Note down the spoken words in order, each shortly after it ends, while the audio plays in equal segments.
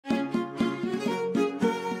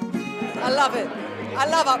I love it. I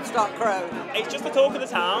love Upstart Crow. It's just the talk of the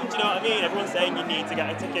town, do you know what I mean? Everyone's saying you need to get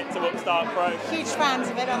a ticket to Upstart Crow. Huge fans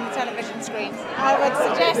of it on the television screen. I would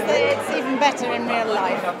suggest that it's even better in real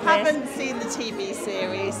life. Haven't seen the TV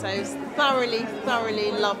series, so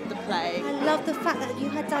thoroughly loved the play. I love the fact that you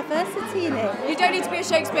had diversity in it. You don't need to be a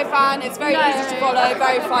Shakespeare fan, it's very easy to follow,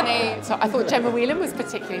 very funny. So I thought Gemma Whelan was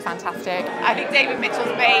particularly fantastic. I think David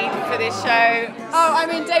Mitchell's made for this show. Oh, I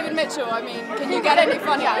mean, David Mitchell, can you get any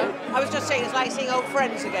funnier? I was just saying, it's like seeing old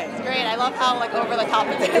friends again. It's great, I love how over the top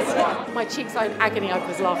it is. My cheeks are in agony, I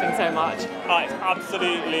was laughing so much. Oh, it's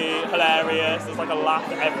absolutely hilarious. There's like a laugh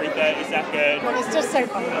every 30 seconds. It's just so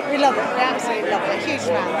funny. We love it. We absolutely love it. Huge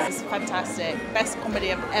fans. It's fantastic. Best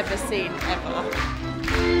comedy I've ever seen, ever.